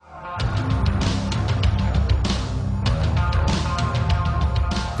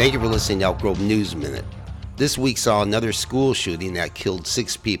Thank you for listening to Elk Grove News Minute. This week saw another school shooting that killed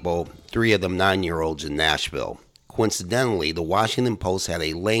 6 people, 3 of them 9-year-olds in Nashville. Coincidentally, the Washington Post had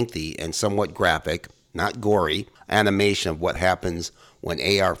a lengthy and somewhat graphic, not gory, animation of what happens when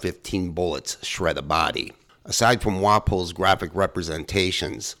AR-15 bullets shred a body. Aside from WAPO's graphic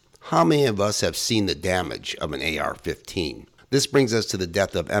representations, how many of us have seen the damage of an AR-15? This brings us to the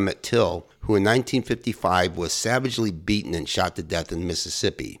death of Emmett Till, who in 1955 was savagely beaten and shot to death in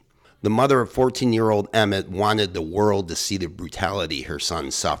Mississippi. The mother of 14-year-old Emmett wanted the world to see the brutality her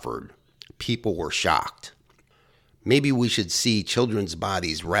son suffered. People were shocked. Maybe we should see children's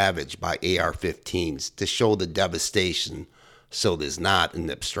bodies ravaged by AR-15s to show the devastation so it is not an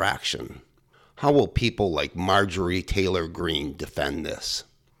abstraction. How will people like Marjorie Taylor Greene defend this?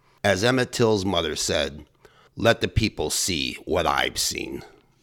 As Emmett Till's mother said, "Let the people see what I've seen."